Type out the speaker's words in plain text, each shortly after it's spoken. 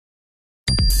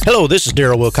Hello, this is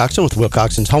Daryl Wilcoxson with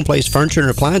Wilcoxson's Homeplace Furniture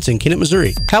and Appliance in Kennett,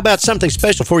 Missouri. How about something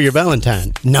special for your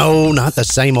Valentine? No, not the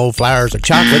same old flowers or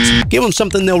chocolates. Give them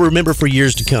something they'll remember for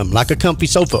years to come, like a comfy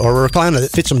sofa or a recliner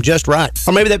that fits them just right.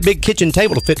 Or maybe that big kitchen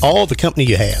table to fit all the company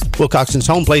you have. Wilcoxson's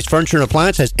Homeplace Furniture and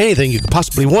Appliance has anything you could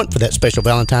possibly want for that special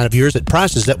Valentine of yours at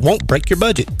prices that won't break your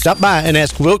budget. Stop by and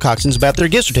ask Wilcoxson's about their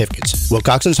gift certificates.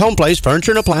 Wilcoxson's Homeplace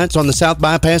Furniture and Appliance on the South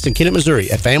Bypass in Kennett, Missouri,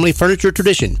 a family furniture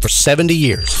tradition for 70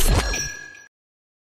 years.